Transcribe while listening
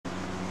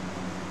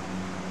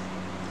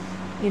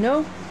You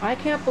know, I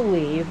can't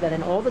believe that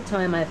in all the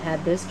time I've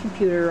had this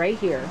computer right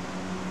here,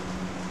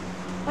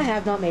 I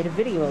have not made a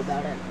video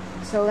about it.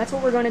 So that's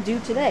what we're going to do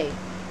today.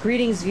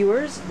 Greetings,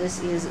 viewers.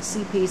 This is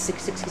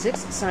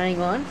CP666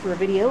 signing on for a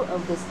video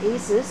of this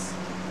Asus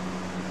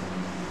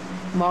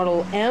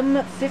model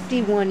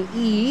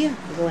M51e.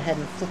 We'll go ahead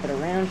and flip it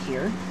around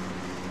here.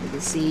 You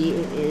can see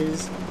it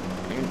is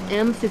an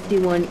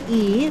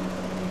M51e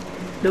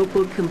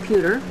notebook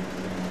computer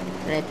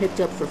that I picked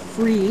up for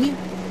free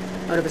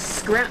out of a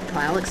scrap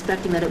pile,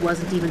 expecting that it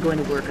wasn't even going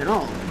to work at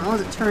all. Well,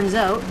 as it turns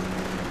out,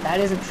 that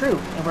isn't true.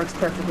 It works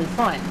perfectly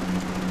fine.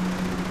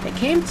 It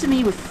came to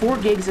me with 4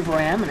 gigs of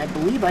RAM, and I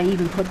believe I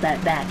even put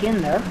that back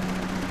in there.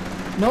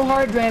 No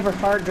hard drive or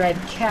hard drive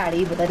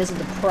caddy, but that isn't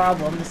the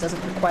problem. This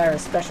doesn't require a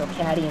special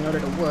caddy in order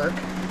to work,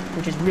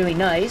 which is really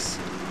nice.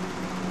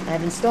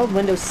 I've installed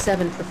Windows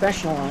 7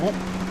 Professional on it.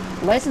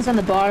 The license on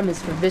the bottom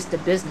is for Vista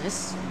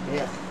Business.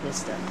 Ugh,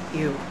 Vista.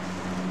 Ew.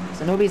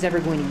 So nobody's ever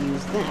going to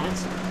use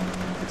that.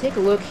 Take a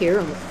look here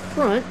on the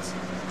front.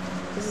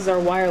 This is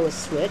our wireless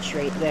switch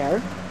right there.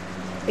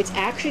 It's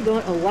actually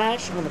got a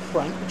latch on the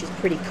front, which is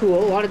pretty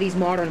cool. A lot of these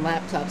modern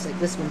laptops like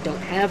this one don't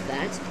have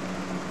that.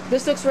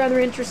 This looks rather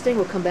interesting.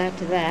 We'll come back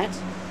to that.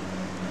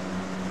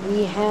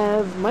 We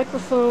have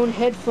microphone,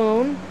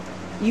 headphone,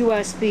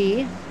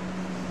 USB,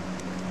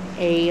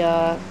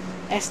 a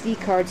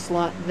SD card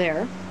slot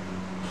there.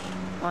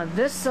 On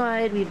this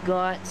side, we've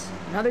got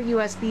another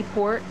USB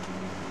port.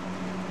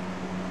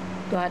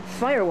 Got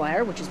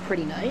FireWire, which is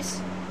pretty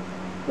nice.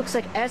 Looks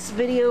like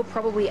S-Video,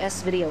 probably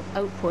S-Video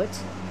output.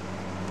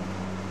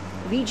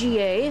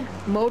 VGA,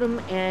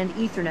 modem, and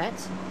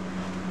Ethernet.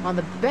 On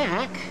the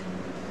back,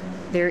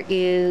 there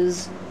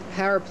is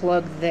power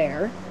plug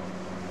there.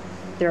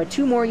 There are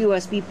 2 more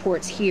USB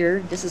ports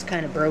here. This is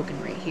kind of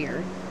broken right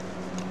here.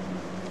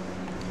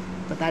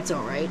 But that's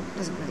alright.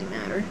 Doesn't really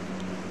matter.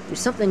 There's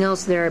something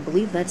else there. I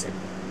believe that's it.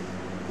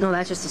 No,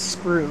 that's just a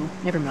screw.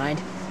 Never mind.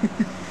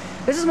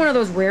 This is one of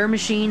those rare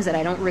machines that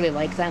I don't really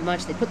like that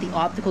much. They put the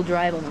optical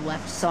drive on the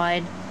left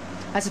side.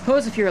 I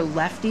suppose if you're a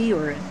lefty,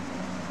 or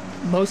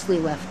mostly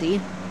lefty,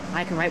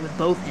 I can write with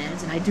both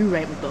hands, and I do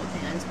write with both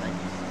hands, but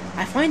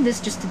I find this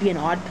just to be an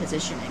odd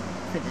positioning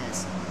for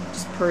this,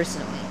 just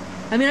personally.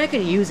 I mean, I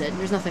can use it,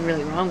 there's nothing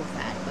really wrong with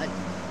that, but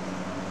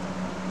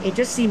it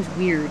just seems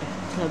weird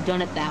to have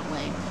done it that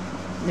way.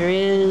 There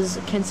is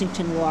a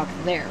Kensington lock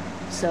there.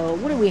 So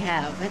what do we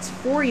have? That's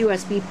 4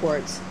 USB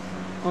ports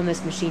on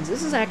this machine. So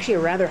this is actually a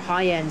rather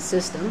high-end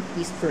system, at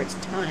least for its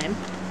time.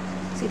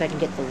 Let's see if I can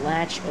get the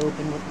latch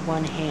open with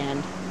one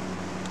hand.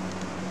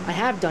 I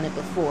have done it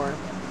before.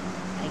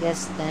 I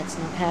guess that's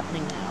not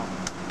happening now.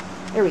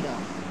 There we go.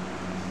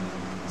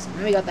 So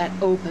now we got that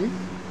open.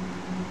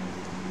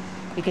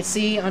 You can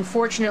see,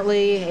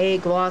 unfortunately, a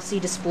glossy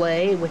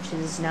display, which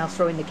is now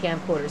throwing the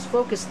camcorder's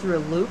focus through a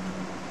loop.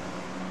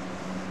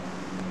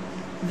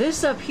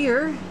 This up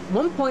here,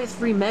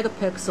 1.3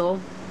 megapixel.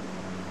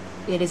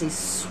 It is a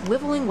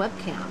swiveling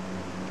webcam.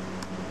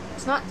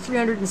 It's not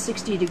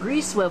 360-degree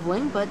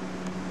swiveling, but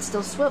it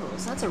still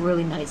swivels. That's a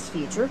really nice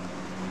feature.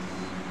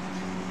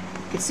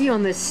 You can see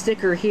on this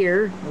sticker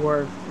here,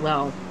 or,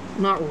 well,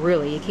 not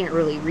really, you can't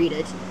really read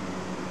it.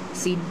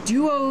 See,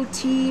 Duo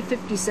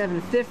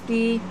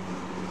T5750,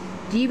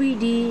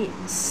 DVD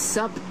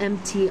SUP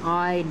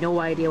MTI,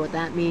 no idea what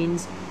that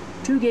means.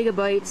 2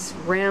 gigabytes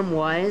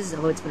RAM-wise,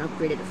 although it's been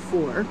upgraded to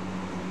 4.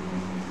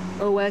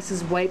 OS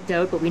is wiped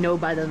out, but we know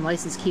by the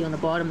license key on the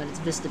bottom that it's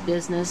Vista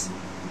Business.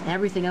 And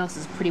everything else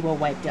is pretty well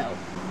wiped out.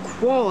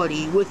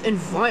 Quality with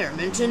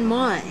environment in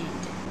mind.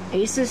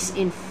 Asus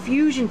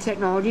Infusion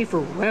technology for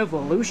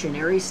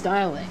revolutionary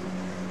styling.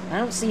 I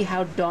don't see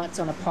how dots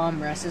on a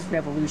palm rest is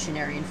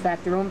revolutionary. In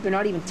fact, they're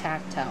not even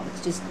tactile.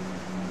 It's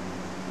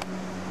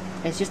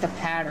just a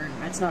pattern.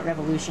 That's not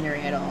revolutionary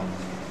at all.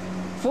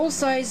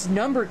 Full-size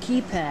number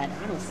keypad.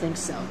 I don't think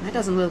so. That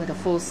doesn't look like a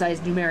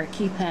full-size numeric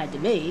keypad to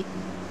me.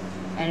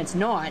 And it's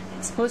not.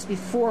 It's supposed to be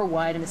 4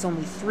 wide and it's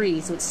only 3,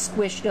 so it's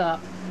squished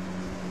up.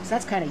 So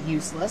that's kind of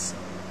useless.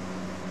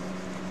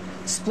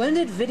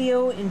 Splendid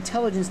video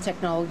intelligence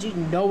technology.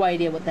 No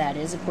idea what that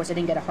is. Of course, I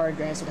didn't get a hard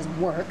drive, so it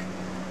doesn't work.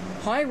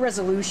 High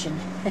resolution.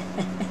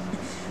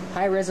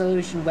 High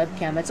resolution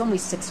webcam. That's only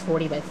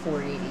 640 by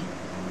 480.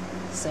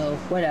 So,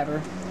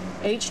 whatever.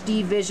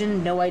 HD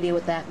vision. No idea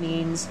what that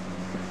means.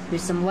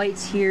 There's some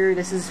lights here.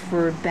 This is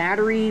for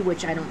battery,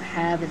 which I don't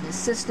have in this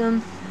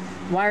system.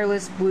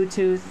 Wireless,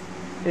 Bluetooth.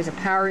 There's a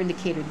power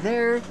indicator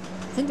there.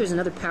 I think there's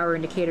another power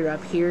indicator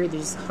up here.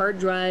 There's hard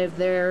drive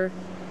there.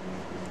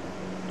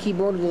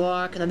 Keyboard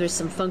lock, and then there's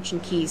some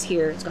function keys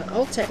here. It's got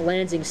Altec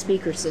Lansing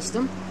speaker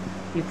system.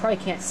 You probably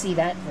can't see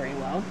that very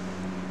well.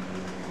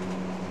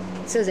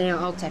 It says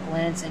Altec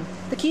Lansing.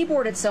 The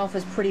keyboard itself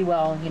is pretty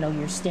well, you know,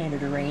 your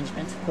standard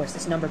arrangement. Of course,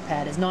 this number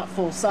pad is not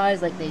full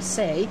size like they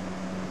say.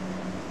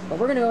 But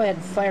we're going to go ahead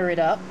and fire it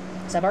up,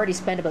 because I've already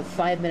spent about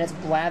 5 minutes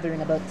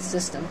blathering about the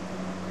system.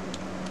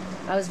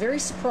 I was very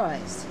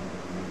surprised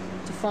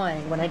to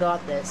find, when I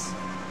got this,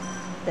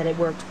 that it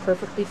worked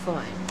perfectly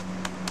fine.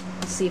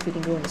 Let's see if we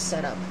can go into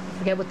setup. I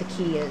forget what the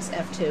key is,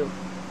 F2.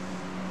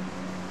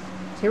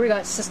 So here we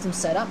got system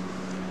setup.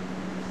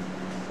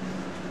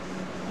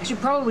 I should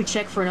probably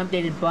check for an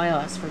updated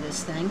BIOS for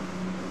this thing.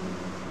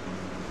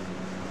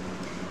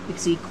 You can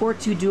see Core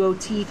 2 Duo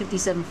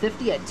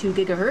T5750 at 2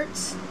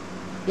 gigahertz.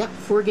 Yep,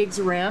 4 gigs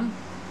of RAM.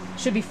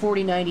 Should be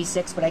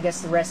 4096, but I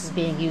guess the rest is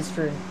being used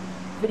for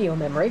video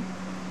memory.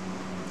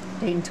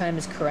 Date and time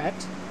is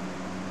correct.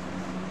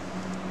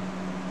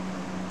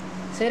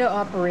 SATA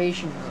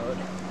operation mode.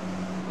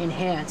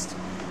 Enhanced.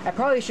 I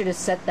probably should have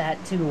set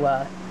that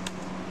to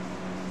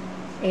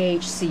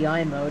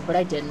AHCI mode, but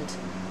I didn't.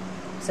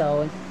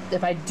 So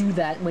if I do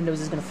that,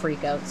 Windows is going to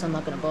freak out, so I'm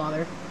not going to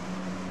bother.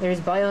 There's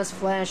BIOS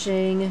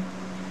flashing.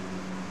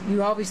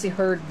 You obviously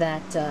heard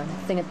that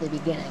thing at the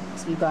beginning.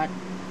 So you've got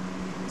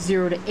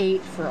 0 to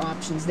 8 for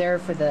options there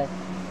for the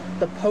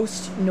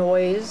post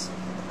noise,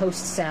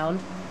 post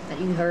sound that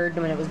you heard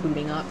when it was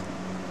booting up.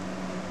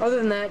 Other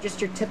than that, just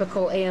your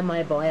typical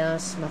AMI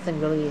BIOS, nothing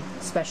really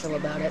special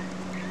about it.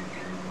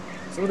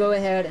 So we'll go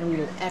ahead and we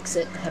will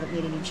exit, haven't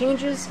made any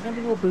changes, and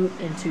we will boot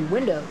into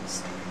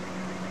Windows.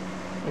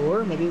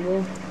 Or maybe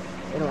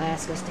it'll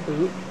ask us to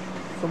boot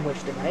from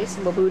which device,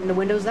 and we'll boot into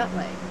Windows that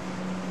way.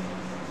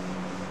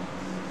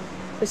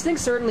 This thing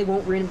certainly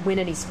won't win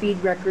any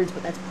speed records,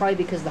 but that's probably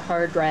because the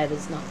hard drive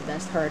is not the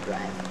best hard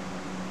drive.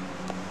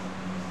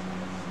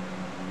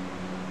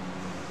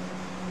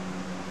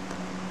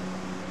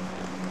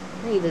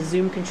 Hey, the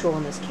zoom control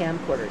on this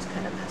camcorder is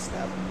kind of messed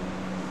up.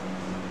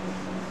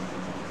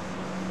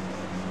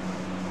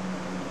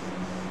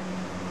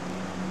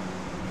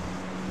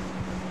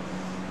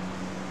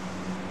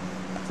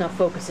 It's not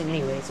focusing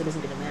anyway, so it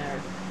isn't going to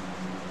matter.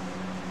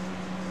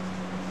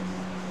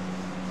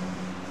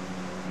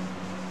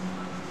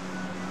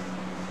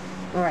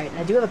 Alright,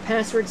 I do have a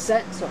password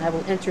set, so I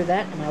will enter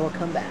that and I will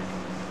come back.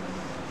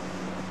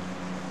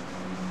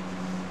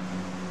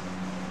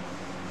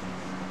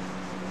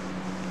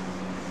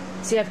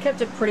 See, I've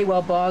kept it pretty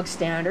well bog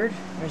standard.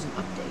 There's an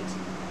update.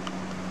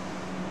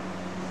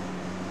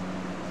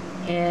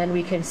 And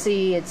we can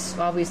see it's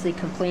obviously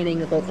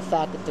complaining about the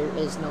fact that there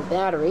is no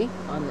battery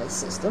on this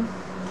system.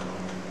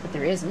 But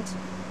there isn't.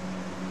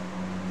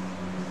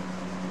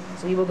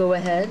 So we will go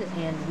ahead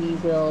and we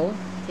will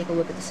take a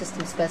look at the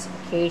system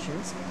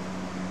specifications.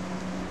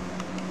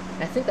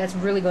 I think that's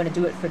really going to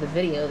do it for the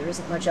video. There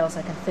isn't much else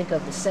I can think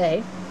of to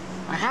say.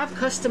 I have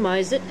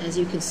customized it, as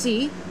you can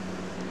see.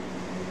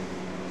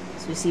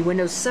 So we see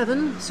Windows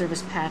 7,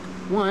 Service Pack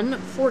 1,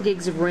 4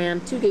 gigs of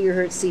RAM, 2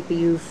 GHz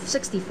CPU,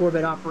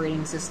 64-bit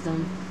operating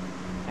system,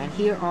 and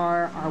here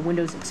are our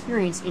Windows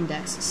Experience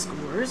Index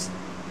scores.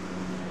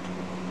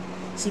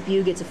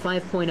 CPU gets a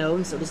 5.0,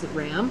 and so does the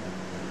RAM.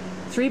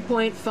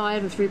 3.5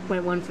 and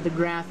 3.1 for the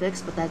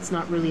graphics, but that's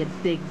not really a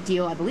big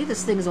deal. I believe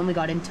this thing has only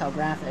got Intel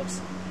graphics.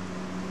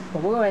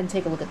 But we'll go ahead and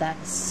take a look at that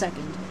in a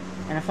second.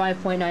 And a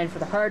 5.9 for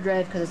the hard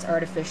drive because it's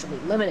artificially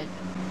limited.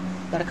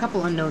 Got a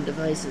couple unknown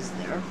devices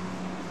there.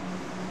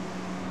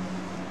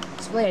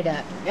 Display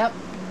adapter, yep.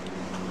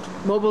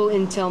 Mobile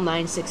Intel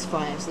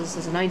 965, so this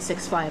is a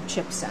 965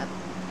 chipset.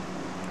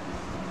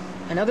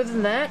 And other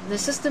than that, the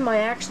system I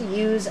actually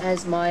use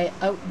as my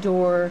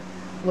outdoor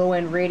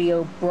low-end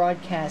radio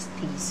broadcast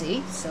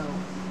PC, so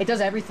it does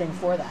everything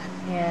for that.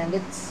 And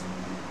it's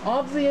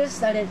obvious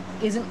that it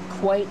isn't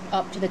quite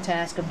up to the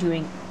task of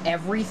doing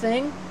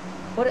everything,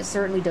 but it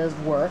certainly does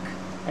work.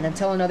 And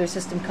until another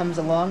system comes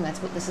along, that's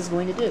what this is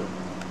going to do.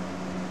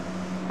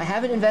 I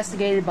haven't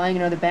investigated buying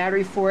another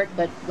battery for it,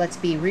 but let's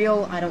be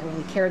real, I don't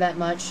really care that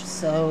much,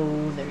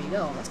 so there you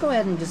go. Let's go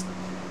ahead and just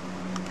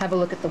have a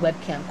look at the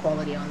webcam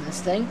quality on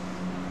this thing.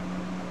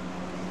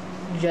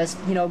 Just,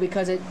 you know,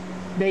 because it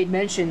made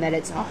mention that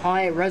it's a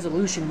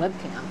high-resolution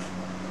webcam.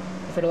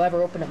 If it'll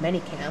ever open a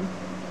minicam.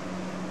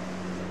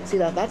 See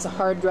that? That's a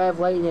hard drive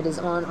light, and it is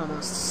on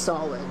almost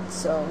solid,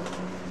 so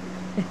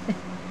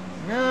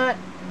not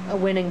a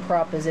winning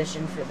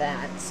proposition for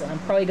that. So I'm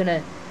probably going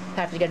to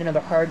have to get another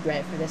hard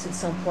drive for this at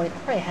some point. I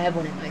probably have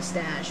one in my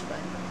stash, but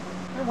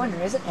I wonder,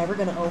 is it ever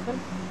going to open?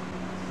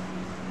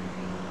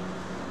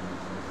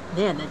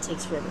 Man, that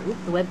takes forever.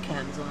 Oop, the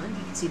webcam's on.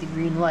 You can see the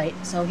green light.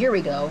 So here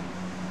we go.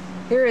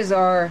 Here is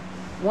our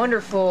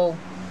wonderful...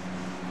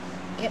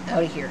 Get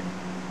out of here.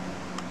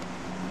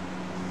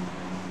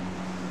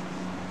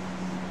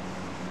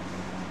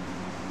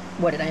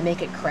 What, did I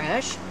make it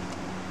crash?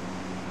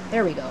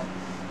 There we go.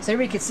 So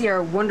everybody can see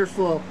our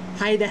wonderful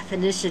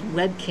high-definition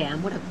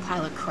webcam. What a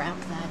pile of crap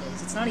that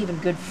is. It's not even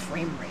good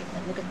frame rate.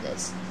 But look at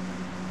this.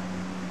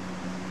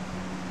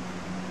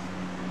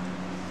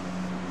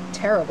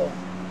 Terrible.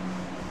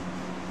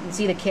 You can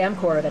see the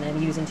camcorder that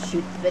I'm using to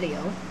shoot the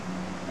video.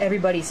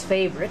 Everybody's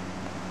favorite.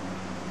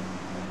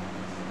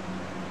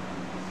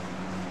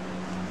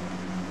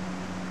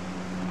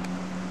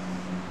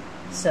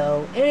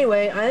 So,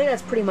 anyway, I think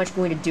that's pretty much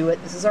going to do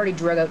it. This is already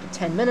drug out to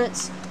 10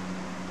 minutes.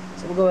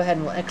 So we'll go ahead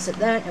and we'll exit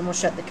that, and we'll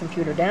shut the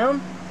computer down.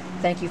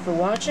 Thank you for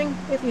watching.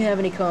 If you have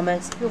any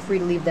comments, feel free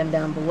to leave them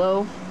down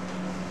below.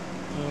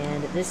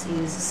 And this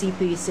is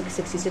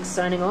CP666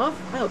 signing off.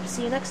 I hope to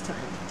see you next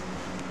time.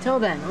 Till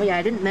then, oh yeah,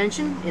 I didn't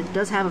mention, it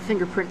does have a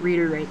fingerprint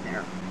reader right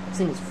there. This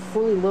thing is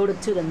fully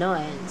loaded to the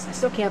nines. I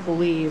still can't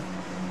believe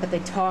that they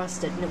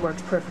tossed it and it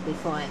works perfectly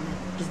fine.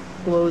 It just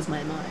blows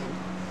my mind.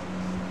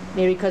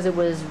 Maybe because it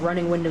was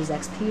running Windows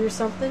XP or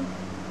something?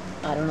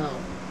 I don't know.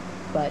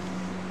 But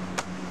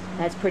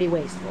that's pretty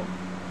wasteful.